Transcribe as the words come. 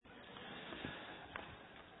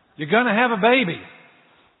You're going to have a baby.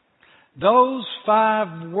 Those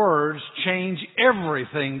 5 words change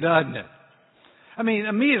everything, doesn't it? I mean,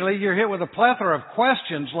 immediately you're hit with a plethora of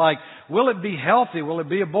questions like, will it be healthy? Will it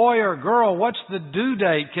be a boy or a girl? What's the due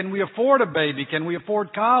date? Can we afford a baby? Can we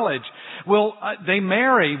afford college? Will they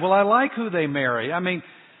marry? Will I like who they marry? I mean,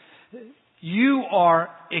 you are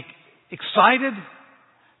excited,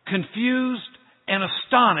 confused, and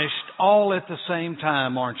astonished all at the same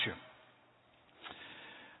time, aren't you?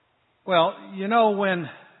 Well, you know, when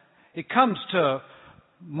it comes to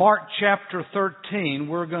Mark chapter 13,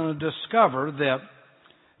 we're going to discover that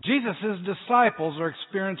Jesus' disciples are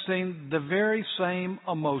experiencing the very same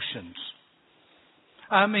emotions.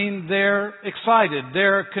 I mean, they're excited,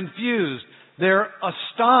 they're confused, they're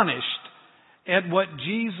astonished at what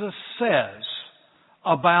Jesus says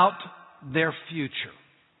about their future.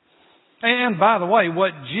 And by the way,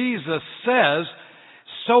 what Jesus says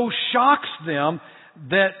so shocks them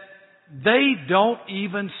that they don't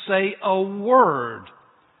even say a word.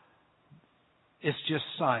 It's just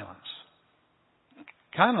silence.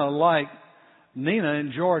 Kind of like Nina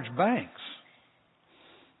and George Banks.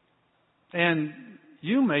 And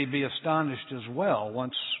you may be astonished as well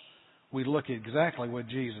once we look at exactly what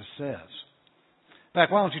Jesus says. In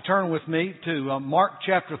fact, why don't you turn with me to Mark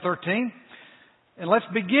chapter 13, and let's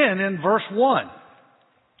begin in verse 1.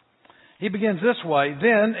 He begins this way.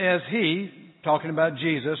 Then as he, talking about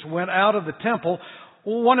Jesus, went out of the temple,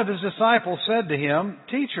 one of his disciples said to him,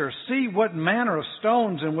 Teacher, see what manner of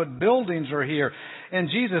stones and what buildings are here. And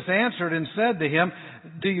Jesus answered and said to him,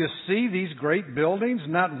 Do you see these great buildings?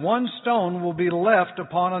 Not one stone will be left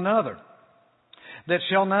upon another that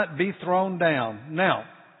shall not be thrown down. Now,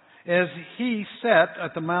 as he sat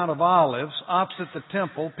at the Mount of Olives, opposite the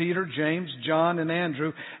temple, Peter, James, John, and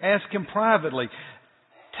Andrew asked him privately,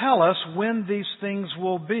 Tell us when these things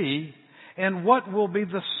will be, and what will be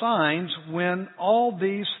the signs when all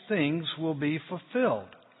these things will be fulfilled?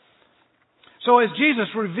 So as Jesus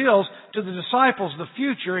reveals to the disciples the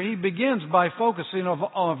future, he begins by focusing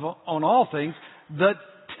on all things, the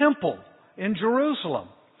temple in Jerusalem.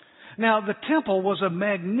 Now, the temple was a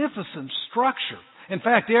magnificent structure. In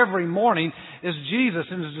fact, every morning as Jesus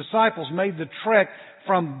and his disciples made the trek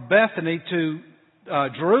from Bethany to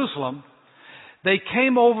Jerusalem, they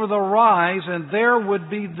came over the rise, and there would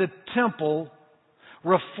be the temple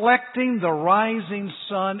reflecting the rising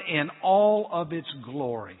sun in all of its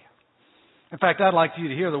glory. In fact, I'd like you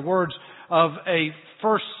to hear the words of a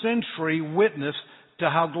first century witness to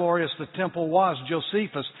how glorious the temple was,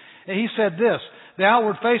 Josephus. And he said this, The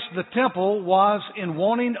outward face of the temple was in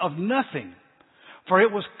wanting of nothing, for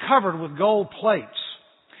it was covered with gold plates,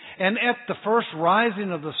 and at the first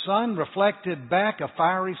rising of the sun reflected back a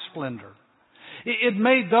fiery splendor. It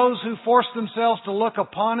made those who forced themselves to look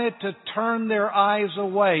upon it to turn their eyes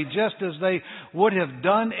away, just as they would have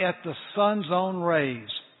done at the sun's own rays.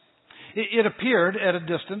 It appeared at a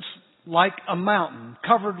distance like a mountain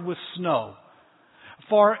covered with snow.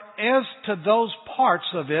 For as to those parts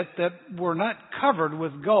of it that were not covered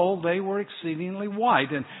with gold, they were exceedingly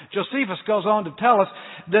white. And Josephus goes on to tell us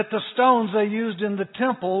that the stones they used in the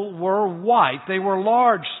temple were white. They were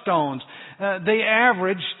large stones. They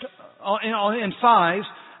averaged in size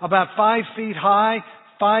about 5 feet high,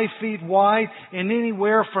 5 feet wide, and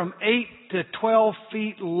anywhere from 8 to 12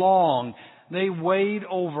 feet long. They weighed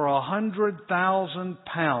over 100,000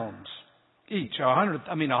 pounds each.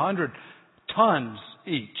 100 tons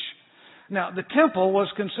each. Now, the temple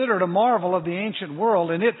was considered a marvel of the ancient world,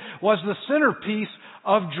 and it was the centerpiece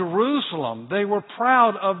of Jerusalem. They were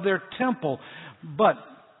proud of their temple, but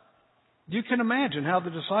you can imagine how the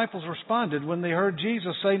disciples responded when they heard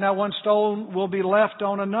Jesus say, Not one stone will be left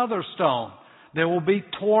on another stone. They will be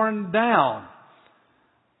torn down.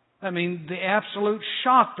 I mean, the absolute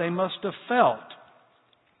shock they must have felt.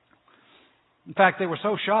 In fact, they were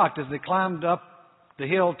so shocked as they climbed up the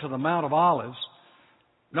hill to the Mount of Olives,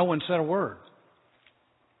 no one said a word.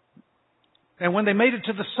 And when they made it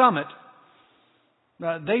to the summit,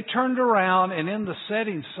 they turned around, and in the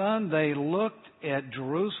setting sun, they looked at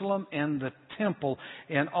Jerusalem and the temple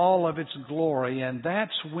in all of its glory. And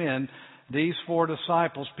that's when these 4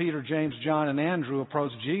 disciples, Peter, James, John, and Andrew,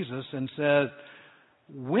 approached Jesus and said,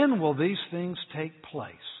 When will these things take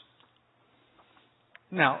place?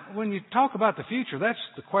 Now, when you talk about the future, that's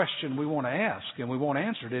the question we want to ask, and we want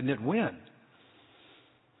answered, isn't it? When?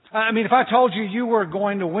 I mean, if I told you you were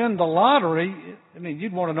going to win the lottery,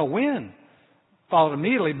 you'd want to know when. Followed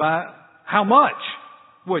immediately by how much,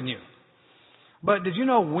 wouldn't you? But did you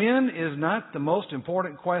know when is not the most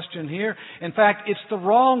important question here? In fact, it's the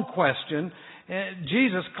wrong question.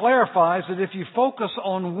 Jesus clarifies that if you focus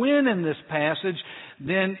on when in this passage,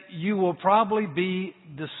 then you will probably be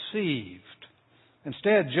deceived.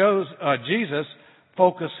 Instead, Jesus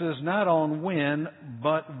focuses not on when,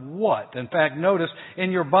 but what. In fact, notice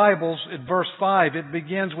in your Bibles, at verse 5, it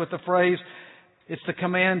begins with the phrase, it's the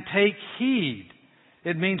command, take heed.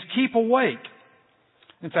 It means keep awake.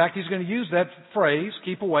 In fact, he's going to use that phrase,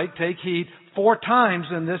 keep awake, take heed, 4 times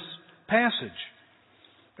in this passage.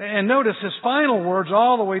 And notice his final words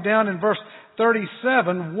all the way down in verse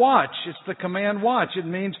 37, watch. It's the command watch. It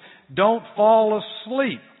means don't fall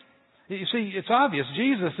asleep. You see, it's obvious.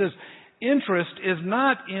 Jesus' interest is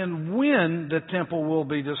not in when the temple will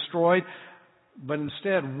be destroyed, but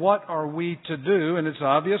instead, what are we to do? And it's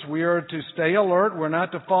obvious. We are to stay alert. We're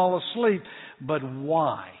not to fall asleep. But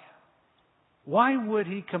why? Why would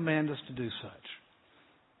he command us to do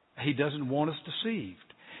such? He doesn't want us deceived.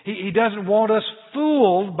 He doesn't want us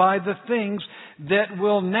fooled by the things that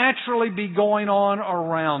will naturally be going on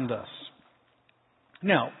around us.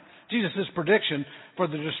 Now, Jesus' prediction for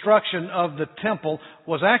the destruction of the temple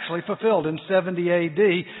was actually fulfilled in 70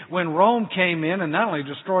 A.D. when Rome came in and not only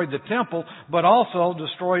destroyed the temple, but also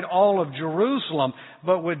destroyed all of Jerusalem.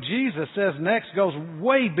 But what Jesus says next goes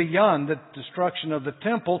way beyond the destruction of the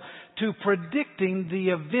temple to predicting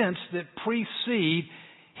the events that precede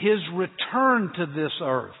His return to this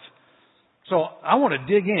earth. So I want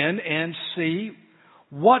to dig in and see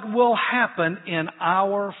what will happen in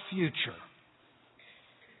our future.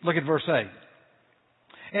 Look at verse 8.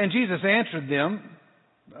 And Jesus answered them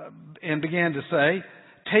and began to say,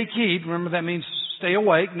 take heed. Remember, that means stay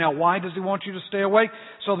awake. Now, why does He want you to stay awake?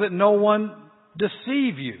 So that no one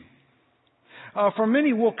deceive you. For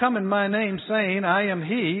many will come in my name, saying, I am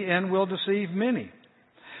He, and will deceive many.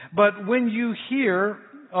 But when you hear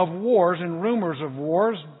of wars and rumors of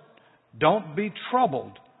wars, don't be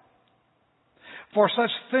troubled. For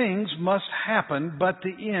such things must happen, but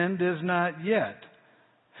the end is not yet.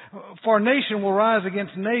 For nation will rise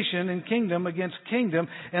against nation and kingdom against kingdom,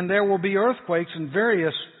 and there will be earthquakes in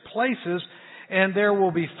various places, and there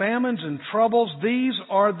will be famines and troubles. These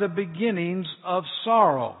are the beginnings of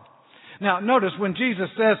sorrow. Now, notice when Jesus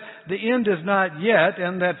says the end is not yet,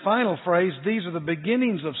 and that final phrase, these are the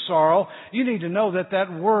beginnings of sorrow, you need to know that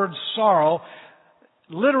that word sorrow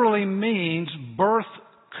literally means birth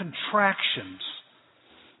contractions.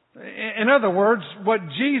 In other words, what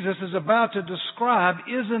Jesus is about to describe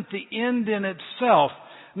isn't the end in itself.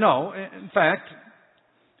 No, in fact,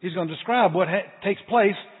 He's going to describe what takes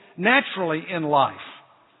place naturally in life.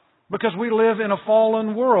 Because we live in a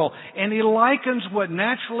fallen world. And He likens what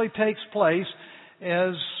naturally takes place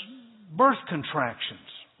as birth contractions.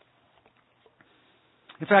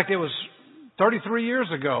 In fact, it was 33 years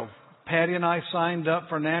ago, Patty and I signed up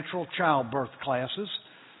for natural childbirth classes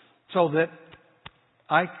so that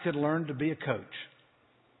I could learn to be a coach.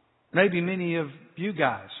 Maybe many of you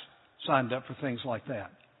guys signed up for things like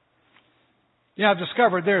that. Yeah, I've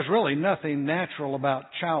discovered there's really nothing natural about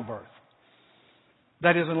childbirth.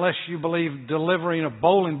 That is, unless you believe delivering a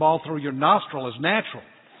bowling ball through your nostril is natural.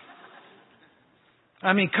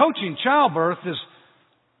 I mean, coaching childbirth is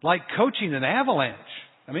like coaching an avalanche.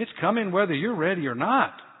 I mean, it's coming whether you're ready or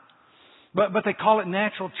not. But they call it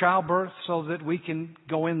natural childbirth so that we can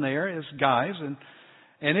go in there as guys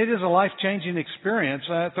and it is a life-changing experience.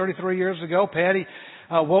 33 years ago, Patty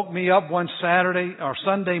woke me up one Saturday or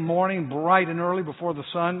Sunday morning, bright and early before the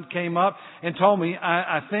sun came up, and told me,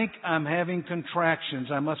 I think I'm having contractions.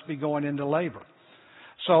 I must be going into labor.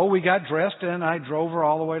 So we got dressed and I drove her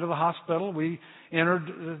all the way to the hospital. We entered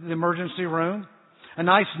the emergency room. A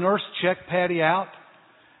nice nurse checked Patty out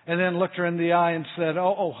and then looked her in the eye and said,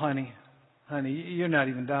 oh, honey, you're not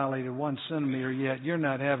even dilated 1 centimeter yet. You're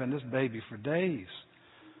not having this baby for days.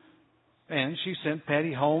 And she sent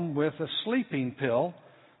Patty home with a sleeping pill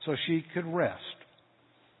so she could rest.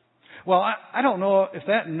 Well, I don't know if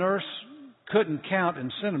that nurse couldn't count in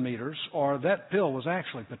centimeters or that pill was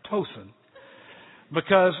actually Pitocin,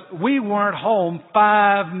 because we weren't home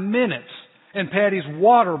 5 minutes and Patty's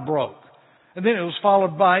water broke. And then it was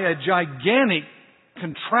followed by a gigantic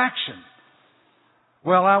contraction.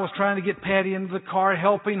 Well, I was trying to get Patty into the car,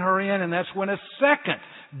 helping her in, and that's when a second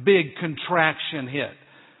big contraction hit.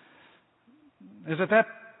 Is at that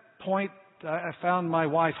point, I found my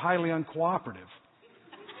wife highly uncooperative.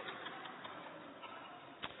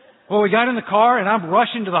 Well, we got in the car and I'm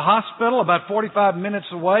rushing to the hospital about 45 minutes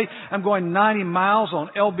away. I'm going 90 miles on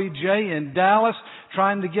LBJ in Dallas,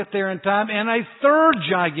 trying to get there in time. And a third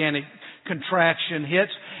gigantic contraction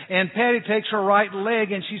hits, and Patty takes her right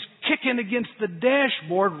leg and she's kicking against the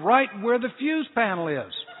dashboard right where the fuse panel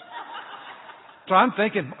is. So I'm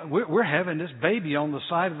thinking, we're having this baby on the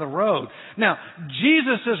side of the road. Now,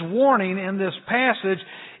 Jesus' warning in this passage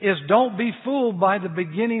is don't be fooled by the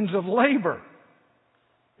beginnings of labor.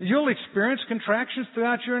 You'll experience contractions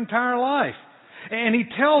throughout your entire life. And He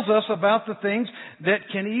tells us about the things that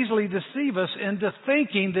can easily deceive us into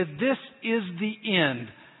thinking that this is the end,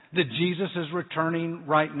 that Jesus is returning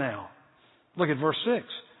right now. Look at verse 6.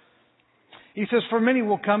 He says, for many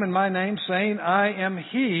will come in my name, saying, I am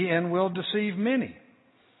He, and will deceive many.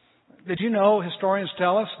 Did you know, historians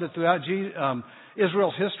tell us that throughout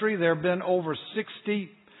Israel's history, there have been over 60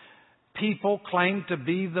 people claimed to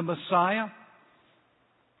be the Messiah?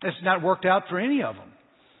 It's not worked out for any of them.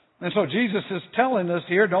 And so Jesus is telling us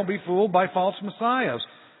here, don't be fooled by false messiahs.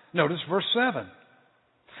 Notice verse 7.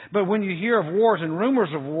 But when you hear of wars and rumors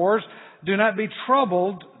of wars, do not be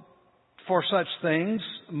troubled, for such things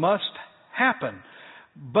must happen.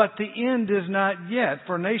 But the end is not yet,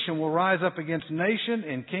 for nation will rise up against nation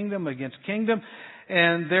and kingdom against kingdom,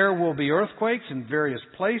 and there will be earthquakes in various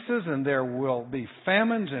places, and there will be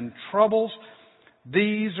famines and troubles.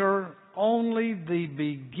 These are only the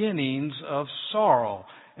beginnings of sorrow.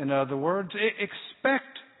 In other words,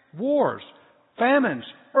 expect wars, famines,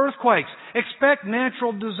 earthquakes. Expect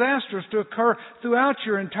natural disasters to occur throughout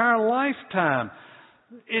your entire lifetime.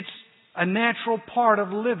 It's a natural part of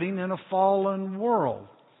living in a fallen world.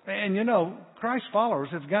 And you know, Christ's followers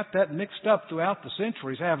have got that mixed up throughout the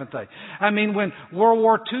centuries, haven't they? I mean, when World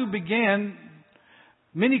War II began,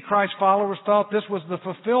 many Christ followers thought this was the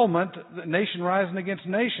fulfillment, nation rising against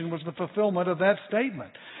nation was the fulfillment of that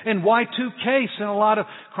statement. And Y2K sent a lot of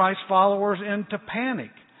Christ followers into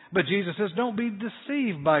panic. But Jesus says, don't be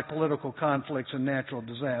deceived by political conflicts and natural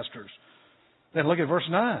disasters. Then look at verse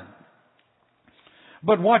 9.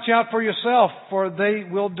 But watch out for yourself, for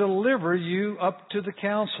they will deliver you up to the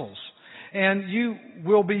councils, and you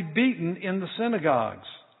will be beaten in the synagogues.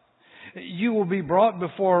 You will be brought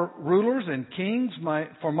before rulers and kings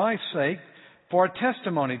for my sake, for a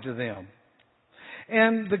testimony to them.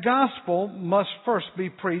 And the gospel must first be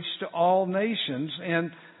preached to all nations. And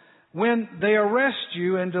when they arrest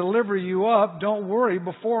you and deliver you up, don't worry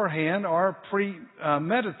beforehand or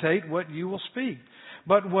premeditate what you will speak.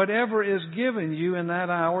 But whatever is given you in that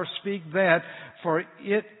hour, speak that, for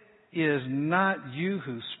it is not you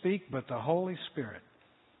who speak, but the Holy Spirit.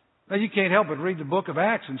 Now, you can't help but read the book of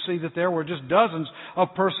Acts and see that there were just dozens of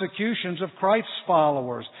persecutions of Christ's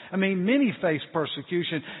followers. I mean, many faced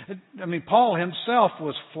persecution. I mean, Paul himself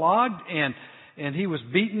was flogged and he was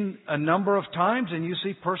beaten a number of times, and you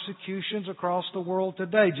see persecutions across the world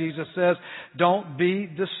today. Jesus says, don't be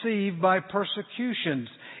deceived by persecutions.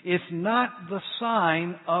 It's not the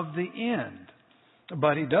sign of the end.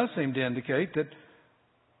 But he does seem to indicate that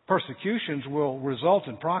persecutions will result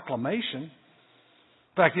in proclamation. In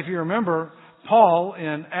fact, if you remember Paul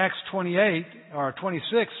in Acts 28 or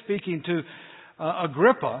 26 speaking to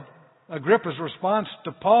Agrippa, Agrippa's response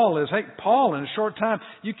to Paul is, hey, Paul, in a short time,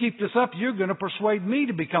 you keep this up, you're going to persuade me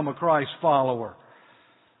to become a Christ follower.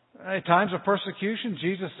 At times of persecution,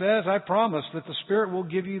 Jesus says, I promise that the Spirit will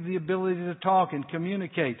give you the ability to talk and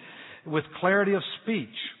communicate with clarity of speech.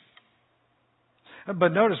 But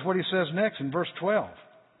notice what he says next in verse 12.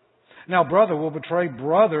 Now brother will betray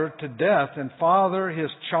brother to death, and father his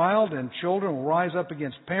child, and children will rise up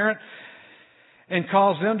against parent and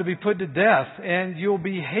cause them to be put to death. And you'll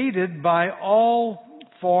be hated by all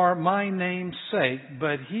for my name's sake,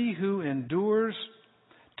 but he who endures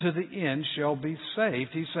to the end shall be saved.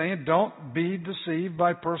 He's saying, don't be deceived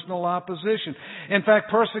by personal opposition. In fact,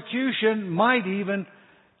 persecution might even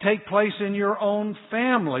take place in your own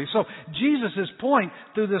family. So Jesus' point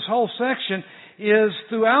through this whole section is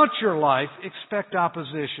throughout your life, expect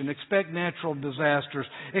opposition, expect natural disasters,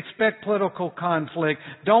 expect political conflict.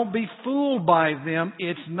 Don't be fooled by them.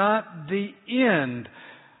 It's not the end.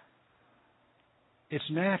 It's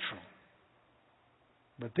natural.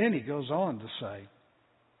 But then he goes on to say,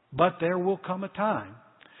 but there will come a time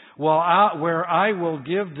where I will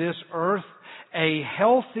give this earth a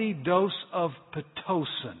healthy dose of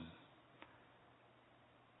Pitocin.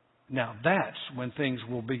 Now that's when things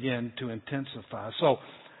will begin to intensify. So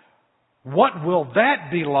what will that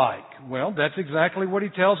be like? Well, that's exactly what he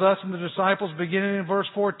tells us and the disciples beginning in verse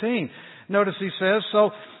 14. Notice he says,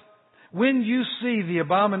 so when you see the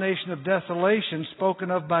abomination of desolation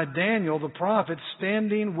spoken of by Daniel the prophet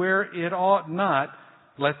standing where it ought not,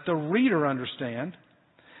 let the reader understand.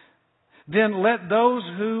 Then let those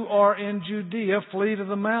who are in Judea flee to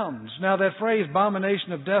the mountains. Now that phrase,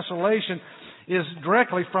 abomination of desolation, is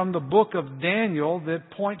directly from the book of Daniel that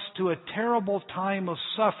points to a terrible time of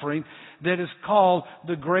suffering that is called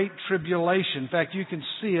the Great Tribulation. In fact, you can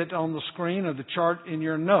see it on the screen of the chart in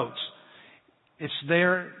your notes. It's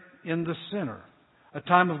there in the center. A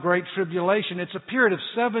time of great tribulation. It's a period of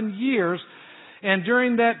 7 years. And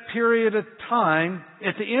during that period of time,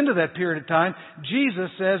 at the end of that period of time, Jesus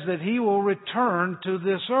says that He will return to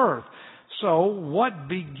this earth. So, what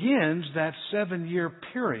begins that 7-year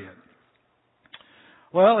period?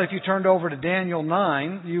 Well, if you turned over to Daniel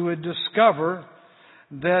 9, you would discover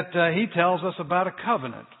that he tells us about a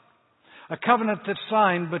covenant. A covenant that's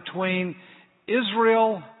signed between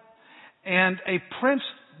Israel and a prince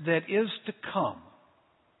that is to come.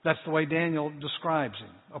 That's the way Daniel describes him,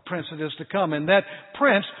 a prince that is to come. And that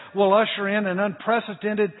prince will usher in an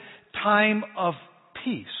unprecedented time of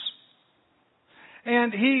peace.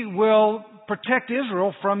 And he will protect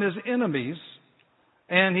Israel from his enemies,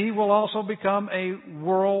 and he will also become a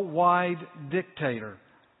worldwide dictator.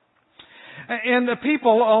 And the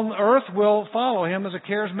people on earth will follow him as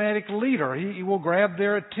a charismatic leader. He will grab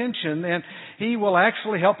their attention, and he will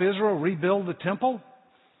actually help Israel rebuild the temple.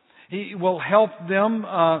 He will help them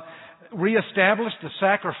reestablish the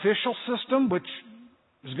sacrificial system, which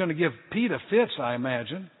is going to give PETA fits, I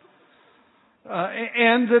imagine.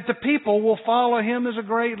 And that the people will follow him as a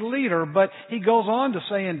great leader. But he goes on to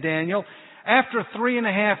say in Daniel, after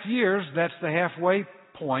 3.5 years, that's the halfway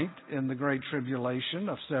point in the Great Tribulation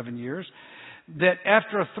of 7 years, that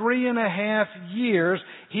after 3.5 years,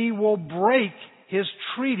 he will break his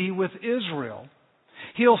treaty with Israel.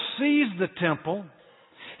 He'll seize the temple.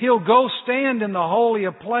 He'll go stand in the holy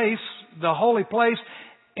place,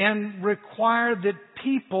 and require that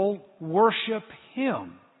people worship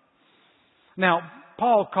him. Now,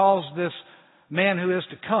 Paul calls this man who is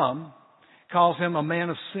to come, calls him a man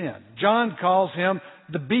of sin. John calls him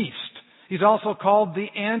the beast. He's also called the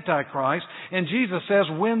Antichrist. And Jesus says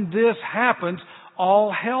when this happens,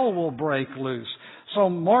 all hell will break loose. So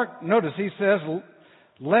Mark, notice he says,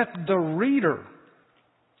 let the reader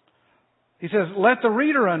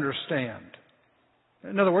understand.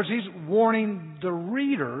 In other words, he's warning the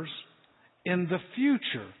readers in the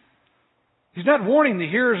future. He's not warning the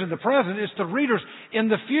hearers in the present. It's the readers in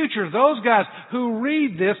the future, those guys who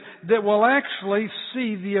read this, that will actually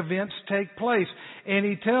see the events take place. And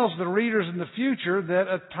he tells the readers in the future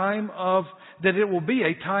that it will be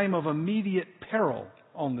a time of immediate peril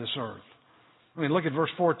on this earth. I mean, look at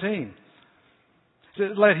verse 14.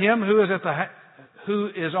 Let him who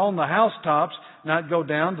is on the housetops not go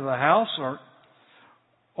down to the house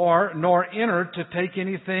nor enter to take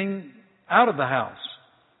anything out of the house.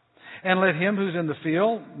 And let him who's in the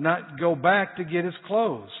field not go back to get his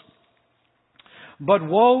clothes. But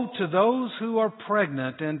woe to those who are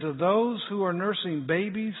pregnant and to those who are nursing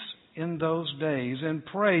babies in those days, and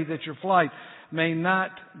pray that your flight may not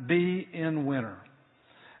be in winter.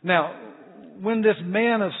 Now, when this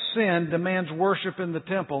man of sin demands worship in the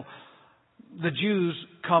temple, the Jews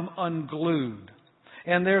come unglued.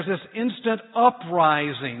 And there's this instant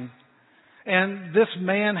uprising. And this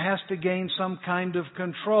man has to gain some kind of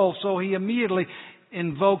control. So he immediately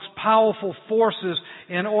invokes powerful forces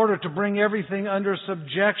in order to bring everything under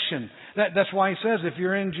subjection. That's why he says, if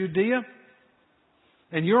you're in Judea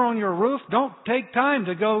and you're on your roof, don't take time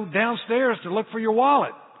to go downstairs to look for your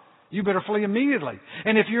wallet. You better flee immediately.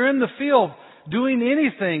 And if you're in the field doing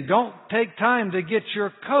anything, don't take time to get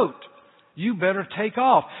your coat. You better take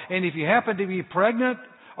off. And if you happen to be pregnant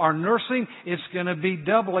or nursing, it's going to be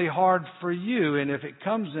doubly hard for you. And if it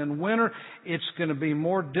comes in winter, it's going to be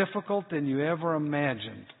more difficult than you ever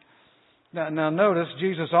imagined. Now notice,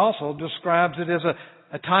 Jesus also describes it as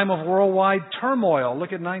a time of worldwide turmoil.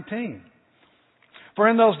 Look at 19. For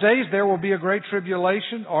in those days there will be a great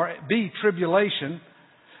tribulation,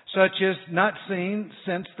 such as not seen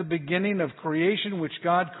since the beginning of creation, which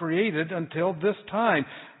God created until this time,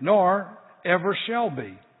 nor ever shall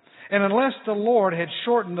be. And unless the Lord had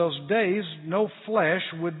shortened those days, no flesh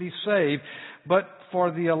would be saved. But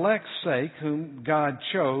for the elect's sake, whom God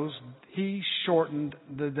chose, He shortened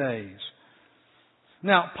the days.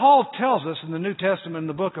 Now, Paul tells us in the New Testament, in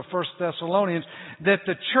the book of 1 Thessalonians, that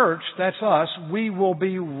the church, that's us, we will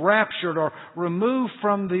be raptured or removed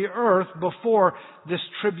from the earth before this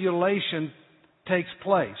tribulation takes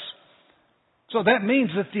place. So that means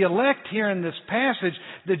that the elect here in this passage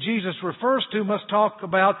that Jesus refers to must talk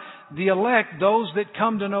about the elect, those that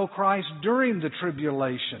come to know Christ during the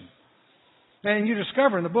tribulation. And you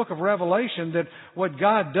discover in the book of Revelation that what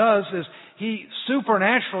God does is He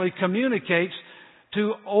supernaturally communicates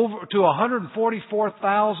to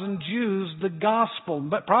 144,000 Jews the gospel,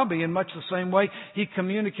 but probably in much the same way he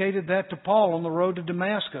communicated that to Paul on the road to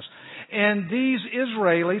Damascus. And these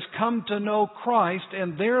Israelis come to know Christ,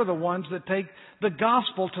 and they're the ones that take the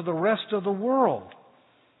gospel to the rest of the world.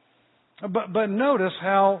 But notice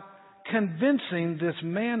how convincing this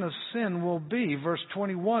man of sin will be. Verse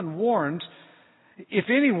 21 warns, if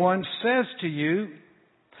anyone says to you,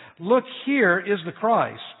 look, here is the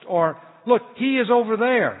Christ, or look, he is over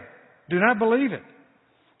there, do not believe it.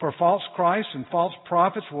 For false Christs and false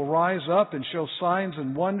prophets will rise up and show signs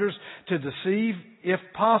and wonders to deceive, if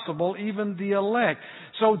possible, even the elect.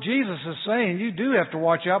 So Jesus is saying you do have to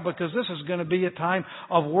watch out, because this is going to be a time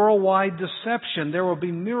of worldwide deception. There will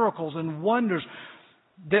be miracles and wonders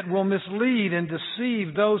that will mislead and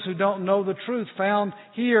deceive those who don't know the truth found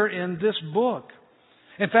here in this book.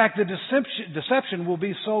 In fact, the deception will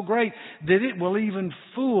be so great that it will even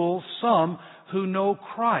fool some who know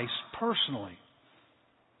Christ personally.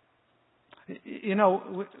 You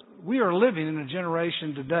know, we are living in a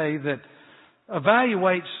generation today that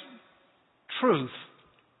evaluates truth,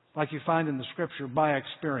 like you find in the Scripture, by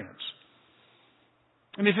experience.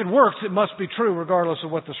 And if it works, it must be true regardless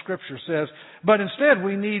of what the Scripture says. But instead,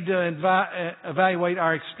 we need to evaluate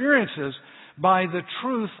our experiences by the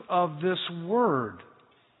truth of this Word.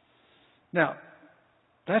 Now,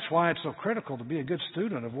 that's why it's so critical to be a good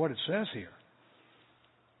student of what it says here.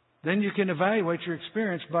 Then you can evaluate your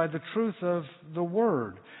experience by the truth of the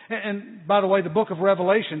Word. And by the way, the book of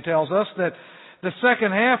Revelation tells us that the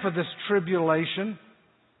second half of this tribulation,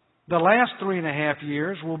 the last 3.5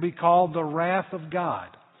 years, will be called the wrath of God.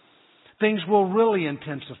 Things will really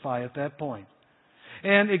intensify at that point.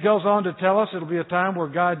 And it goes on to tell us it'll be a time where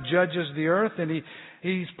God judges the earth, and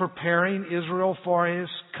He's preparing Israel for His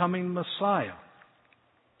coming Messiah.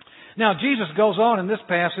 Now, Jesus goes on in this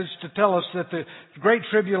passage to tell us that the Great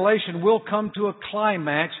Tribulation will come to a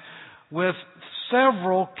climax with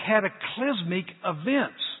several cataclysmic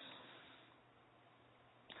events.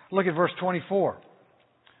 Look at verse 24.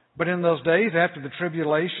 But in those days after the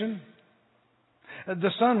tribulation, the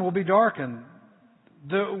sun will be darkened.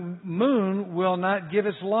 The moon will not give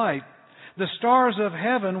its light. The stars of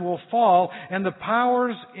heaven will fall, and the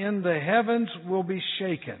powers in the heavens will be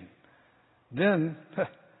shaken. Then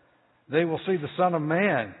they will see the Son of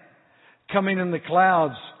Man coming in the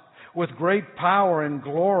clouds with great power and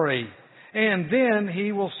glory. And then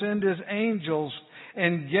He will send His angels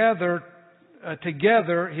and gather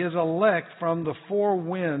together His elect from the four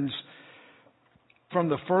winds, from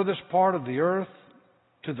the furthest part of the earth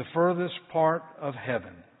to the furthest part of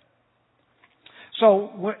heaven.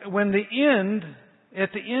 So when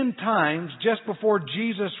at the end times, just before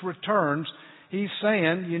Jesus returns, He's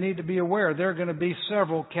saying you need to be aware there are going to be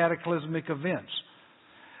several cataclysmic events.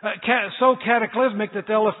 So cataclysmic that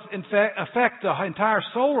they'll in fact affect the entire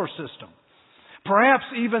solar system. Perhaps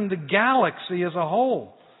even the galaxy as a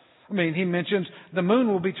whole. I mean, He mentions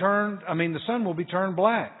the sun will be turned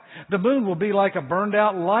black. The moon will be like a burned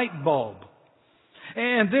out light bulb.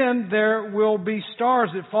 And then there will be stars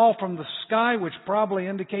that fall from the sky, which probably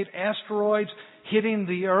indicate asteroids hitting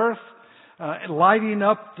the earth, lighting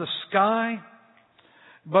up the sky.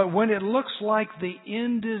 But when it looks like the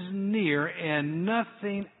end is near and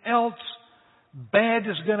nothing else bad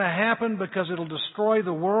is going to happen because it'll destroy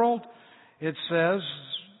the world, it says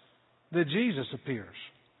that Jesus appears.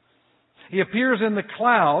 He appears in the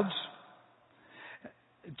clouds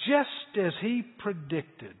just as He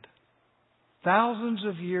predicted thousands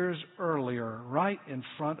of years earlier, right in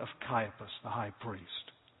front of Caiaphas, the high priest.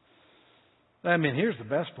 I mean, here's the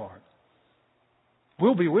best part.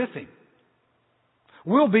 We'll be with Him.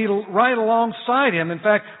 We'll be right alongside Him. In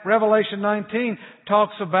fact, Revelation 19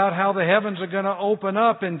 talks about how the heavens are going to open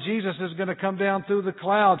up and Jesus is going to come down through the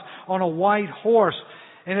clouds on a white horse.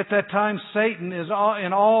 And at that time, Satan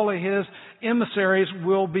and all of his emissaries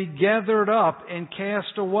will be gathered up and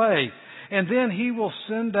cast away. And then He will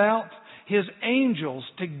send out His angels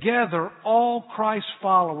to gather all Christ's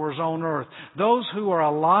followers on earth. Those who are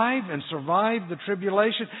alive and survived the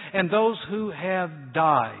tribulation and those who have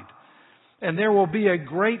died. And there will be a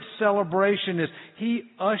great celebration as He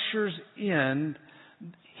ushers in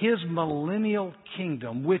His millennial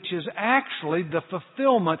kingdom, which is actually the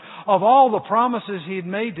fulfillment of all the promises He had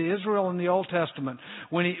made to Israel in the Old Testament,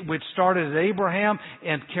 which started at Abraham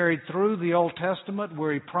and carried through the Old Testament,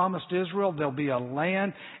 where He promised Israel there'll be a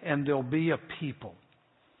land and there'll be a people.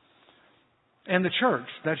 And the church,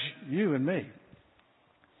 that's you and me.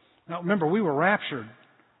 Now remember, we were raptured.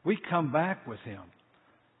 We come back with Him.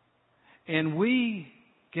 And we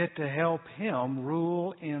get to help Him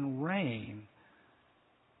rule and reign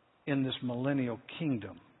in this millennial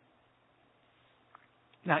kingdom.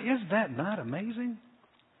 Now, is that not amazing?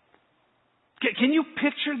 Can you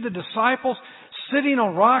picture the disciples sitting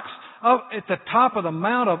on rocks up at the top of the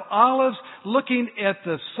Mount of Olives, looking at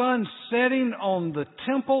the sun setting on the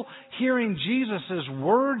temple, hearing Jesus'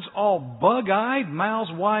 words, all bug-eyed,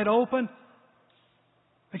 mouths wide open?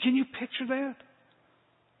 Can you picture that?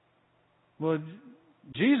 Well,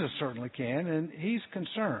 Jesus certainly can, and He's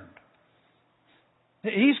concerned.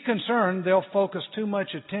 He's concerned they'll focus too much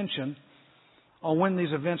attention on when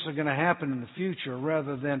these events are going to happen in the future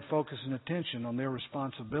rather than focusing attention on their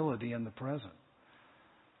responsibility in the present.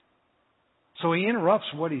 So He interrupts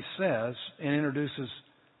what He says and introduces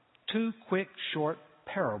two quick, short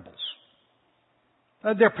parables.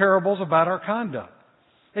 They're parables about our conduct.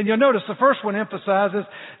 And you'll notice the first one emphasizes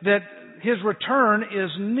that His return is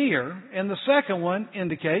near, and the second one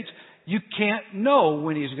indicates you can't know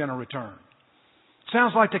when He's going to return.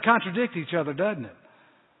 Sounds like they contradict each other, doesn't it?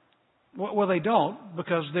 Well, they don't,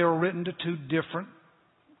 because they were written to two different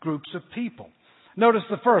groups of people. Notice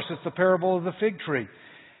the first, it's the parable of the fig tree.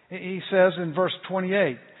 He says in verse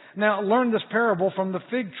 28, "Now learn this parable from the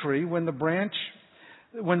fig tree. When the branch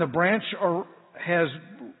has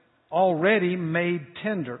already made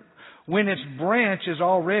tender, when its branch is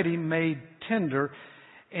already made tender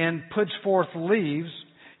and puts forth leaves,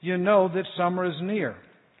 you know that summer is near.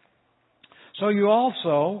 So you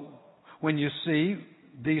also, when you see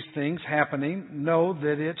these things happening, know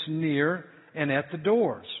that it's near and at the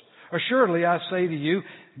doors. Assuredly, I say to you,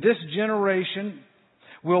 this generation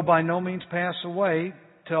will by no means pass away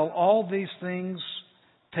till all these things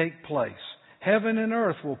take place. Heaven and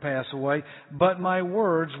earth will pass away, but my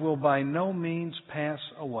words will by no means pass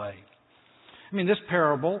away." I mean, this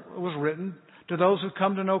parable was written to those who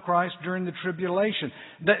come to know Christ during the tribulation.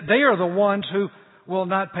 They are the ones who will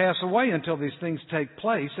not pass away until these things take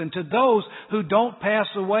place. And to those who don't pass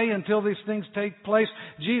away until these things take place,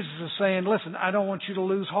 Jesus is saying, listen, I don't want you to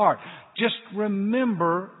lose heart. Just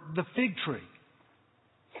remember the fig tree.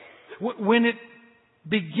 When it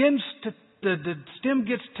begins to, the stem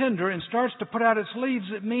gets tender and starts to put out its leaves,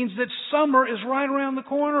 it means that summer is right around the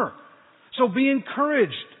corner. So be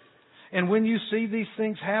encouraged. And when you see these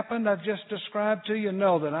things happen, I've just described to you,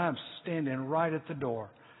 know that I'm standing right at the door.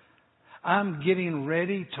 I'm getting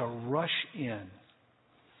ready to rush in.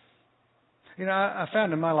 You know, I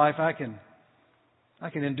found in my life I can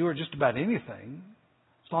endure just about anything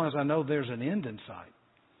as long as I know there's an end in sight.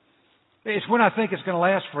 It's when I think it's going to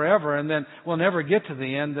last forever and then we'll never get to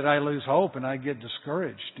the end that I lose hope and I get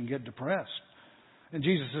discouraged and get depressed. And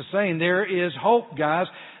Jesus is saying there is hope, guys.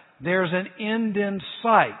 There's an end in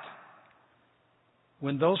sight.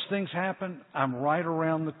 When those things happen, I'm right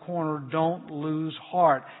around the corner. Don't lose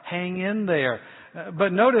heart. Hang in there.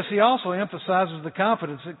 But notice he also emphasizes the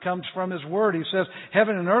confidence that comes from His Word. He says,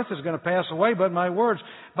 heaven and earth is going to pass away, but my words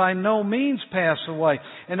by no means pass away.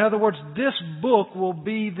 In other words, this book will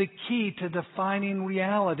be the key to defining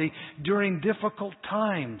reality during difficult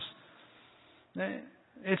times.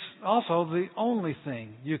 It's also the only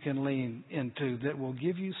thing you can lean into that will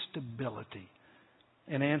give you stability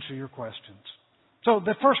and answer your questions. So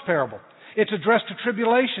the first parable, it's addressed to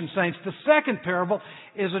tribulation saints. The second parable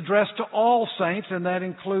is addressed to all saints, and that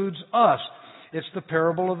includes us. It's the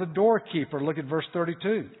parable of the doorkeeper. Look at verse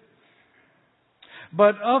 32.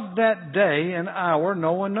 "But of that day and hour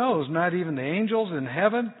no one knows, not even the angels in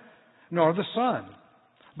heaven, nor the Son,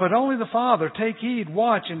 but only the Father. Take heed,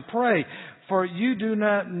 watch, and pray, for you do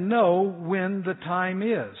not know when the time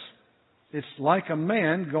is." It's like a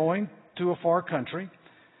man going to a far country,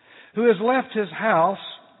 who has left his house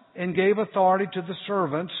and gave authority to the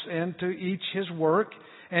servants and to each his work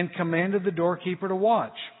and commanded the doorkeeper to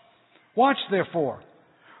watch. Watch therefore,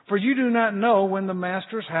 for you do not know when the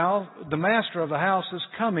master of the house is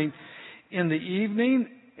coming, in the evening,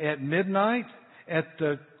 at midnight, at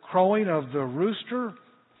the crowing of the rooster,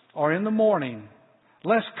 or in the morning,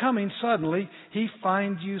 lest coming suddenly he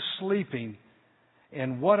find you sleeping.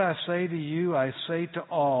 And what I say to you, I say to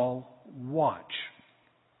all, watch.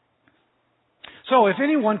 So if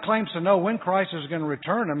anyone claims to know when Christ is going to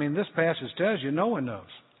return, I mean, this passage tells you no one knows.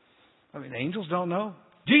 I mean, angels don't know.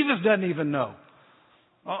 Jesus doesn't even know.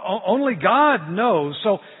 Only God knows.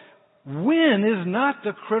 So when is not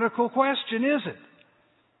the critical question, is it?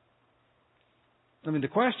 I mean, the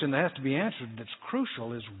question that has to be answered that's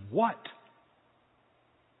crucial is what?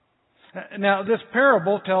 Now, this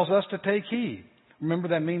parable tells us to take heed. Remember,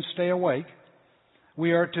 that means stay awake.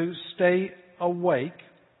 We are to stay awake.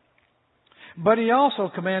 But he also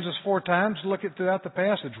commands us 4 times, look at throughout the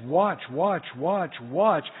passage, watch, watch, watch,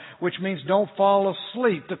 watch, which means don't fall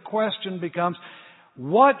asleep. The question becomes,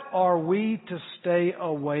 What are we to stay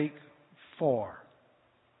awake for?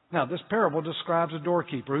 Now, this parable describes a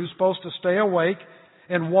doorkeeper who's supposed to stay awake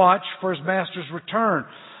and watch for his master's return.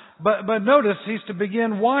 But notice he's to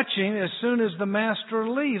begin watching as soon as the master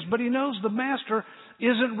leaves. But he knows the master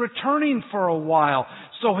isn't returning for a while,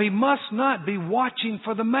 so he must not be watching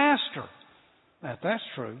for the master. Now, if that's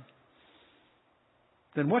true,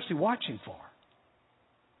 then what's he watching for?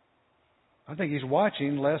 I think he's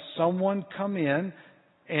watching lest someone come in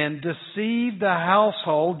and deceive the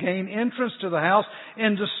household, gain entrance to the house,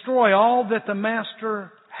 and destroy all that the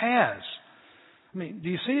master has. I mean, do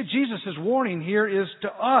you see it? Jesus' warning here is to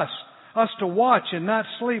us to watch and not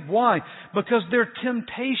sleep. Why? Because there are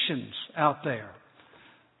temptations out there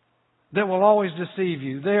that will always deceive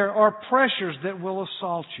you. There are pressures that will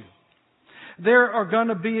assault you. There are going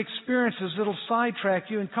to be experiences that will sidetrack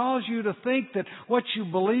you and cause you to think that what you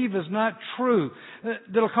believe is not true. That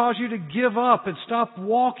will cause you to give up and stop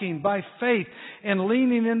walking by faith and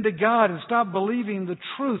leaning into God and stop believing the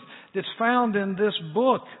truth that's found in this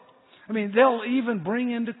book. I mean, they'll even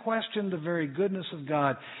bring into question the very goodness of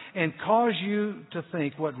God and cause you to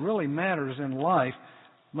think what really matters in life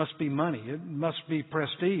must be money. It must be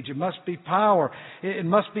prestige. It must be power. It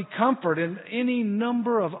must be comfort and any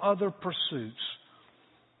number of other pursuits.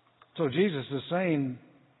 So Jesus is saying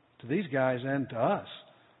to these guys and to us,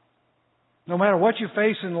 no matter what you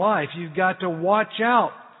face in life, you've got to watch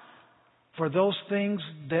out for those things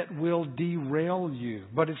that will derail you.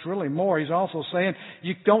 But it's really more. He's also saying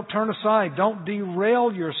you don't turn aside. Don't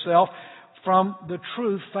derail yourself from the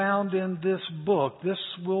truth found in this book. This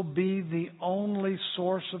will be the only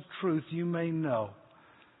source of truth you may know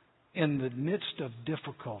in the midst of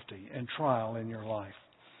difficulty and trial in your life.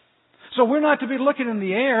 So we're not to be looking in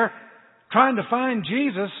the air trying to find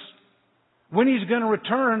Jesus when He's going to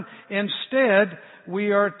return. Instead,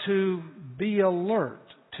 we are to be alert,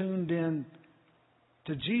 tuned in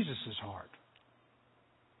to Jesus' heart,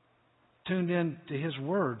 tuned in to His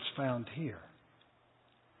words found here,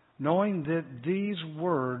 knowing that these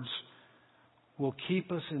words will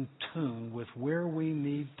keep us in tune with where we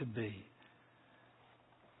need to be.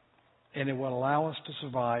 And it will allow us to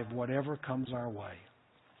survive whatever comes our way.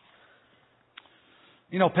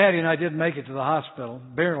 You know, Patty and I did make it to the hospital,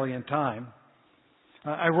 barely in time.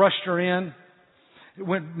 I rushed her in,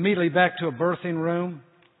 went immediately back to a birthing room.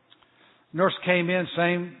 Nurse came in,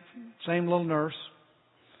 same little nurse.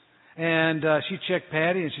 And she checked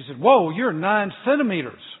Patty and she said, "Whoa, you're 9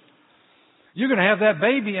 centimeters. You're going to have that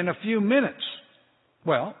baby in a few minutes."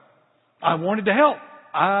 Well, I wanted to help.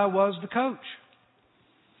 I was the coach.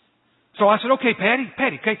 So I said, "Okay, Patty,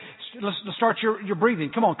 okay, let's start your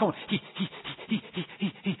breathing. Come on. He.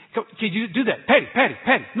 Can you do that?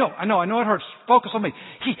 Patty. No, I know it hurts. Focus on me.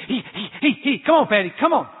 He. Come on, Patty.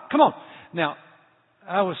 Come on. Now,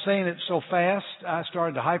 I was saying it so fast, I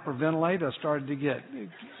started to hyperventilate. I started to get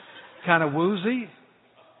kind of woozy.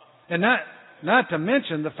 And not to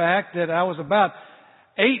mention the fact that I was about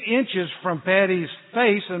 8 inches from Patty's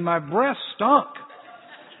face and my breath stunk.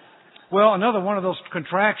 Well, another one of those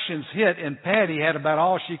contractions hit and Patty had about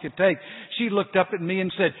all she could take. She looked up at me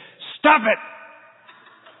and said, "Stop it!"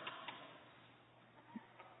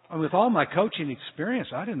 And with all my coaching experience,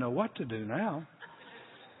 I didn't know what to do now.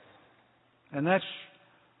 And that's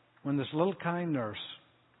when this little kind nurse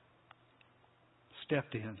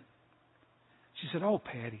stepped in. She said, "Oh,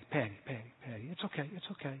 Patty, it's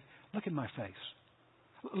okay. Look at my face.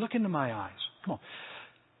 Look into my eyes. Come on.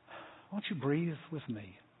 Won't you breathe with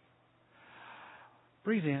me?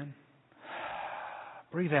 Breathe in.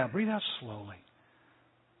 Breathe out. Breathe out slowly.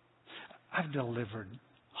 I've delivered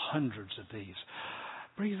hundreds of these.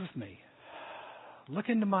 Breathe with me. Look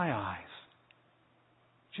into my eyes.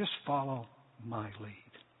 Just follow my lead."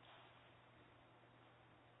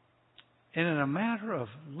 And in a matter of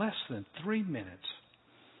less than 3 minutes,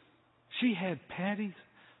 she had Patty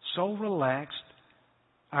so relaxed,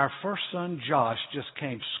 our first son, Josh, just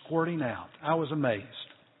came squirting out. I was amazed.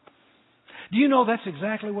 Do you know that's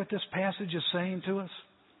exactly what this passage is saying to us?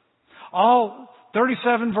 All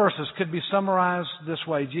 37 verses could be summarized this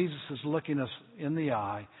way. Jesus is looking us in the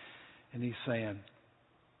eye, and He's saying,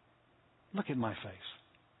 "Look at my face.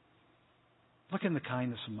 Look in the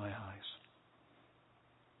kindness of my eyes.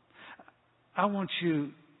 I want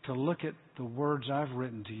you to look at the words I've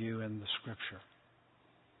written to you in the Scripture.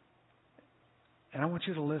 And I want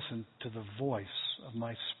you to listen to the voice of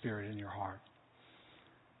my Spirit in your heart.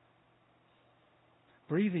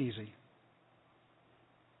 Breathe easy.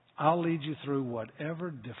 I'll lead you through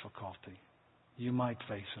whatever difficulty you might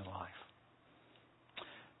face in life."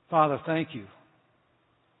 Father, thank you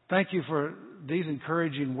Thank you for these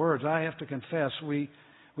encouraging words. I have to confess, we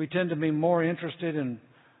tend to be more interested in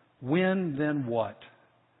when than what.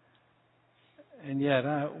 And yet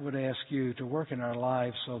I would ask you to work in our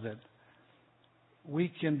lives so that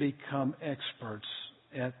we can become experts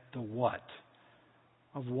at the what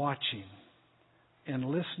of watching and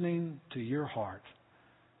listening to your heart,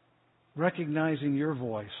 recognizing your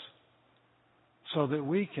voice, so that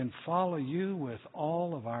we can follow you with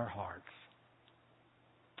all of our hearts.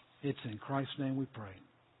 It's in Christ's name we pray.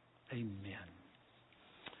 Amen.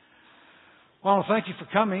 Well, thank you for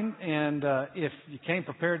coming. And if you came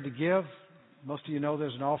prepared to give, most of you know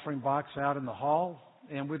there's an offering box out in the hall.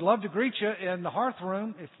 And we'd love to greet you in the hearth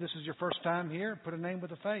room if this is your first time here. Put a name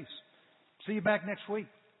with a face. See you back next week.